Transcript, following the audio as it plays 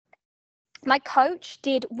My coach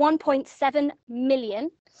did 1.7 million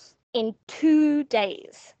in 2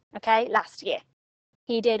 days, okay, last year.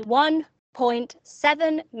 He did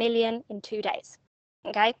 1.7 million in 2 days,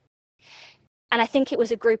 okay? And I think it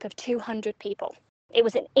was a group of 200 people. It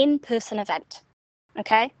was an in-person event,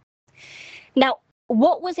 okay? Now,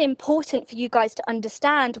 what was important for you guys to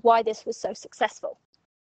understand why this was so successful?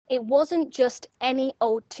 It wasn't just any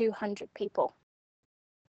old 200 people.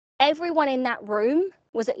 Everyone in that room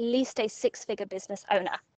was at least a 6-figure business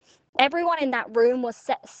owner. Everyone in that room was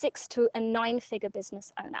 6 to a 9-figure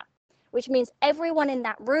business owner, which means everyone in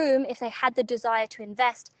that room, if they had the desire to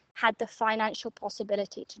invest, had the financial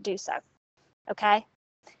possibility to do so, okay?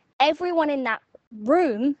 Everyone in that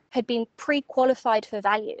room had been pre-qualified for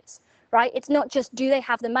values, right? It's not just do they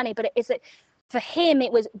have the money, but for him,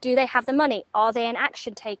 it was, do they have the money? Are they an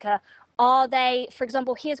action taker? Are they, for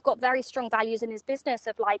example, he has got very strong values in his business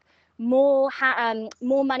of like more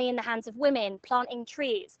money in the hands of women, planting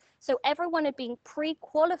trees. So everyone had been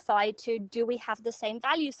pre-qualified to, do we have the same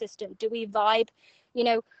value system? Do we vibe,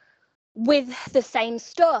 with the same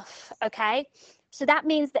stuff? Okay. So that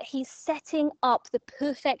means that he's setting up the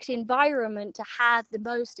perfect environment to have the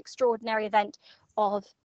most extraordinary event of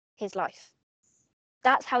his life.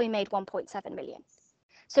 That's how he made 1.7 million.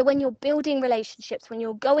 So when you're building relationships, when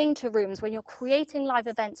you're going to rooms, when you're creating live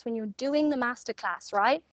events, when you're doing the masterclass,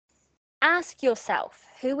 right? Ask yourself,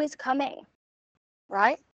 who is coming,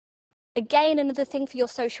 right? Again, another thing for your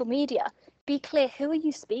social media, be clear, who are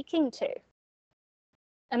you speaking to?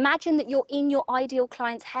 Imagine that you're in your ideal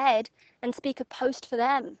client's head and speak a post for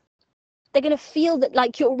them. They're going to feel that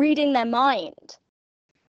like you're reading their mind,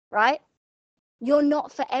 right? You're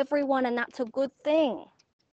not for everyone, and that's a good thing.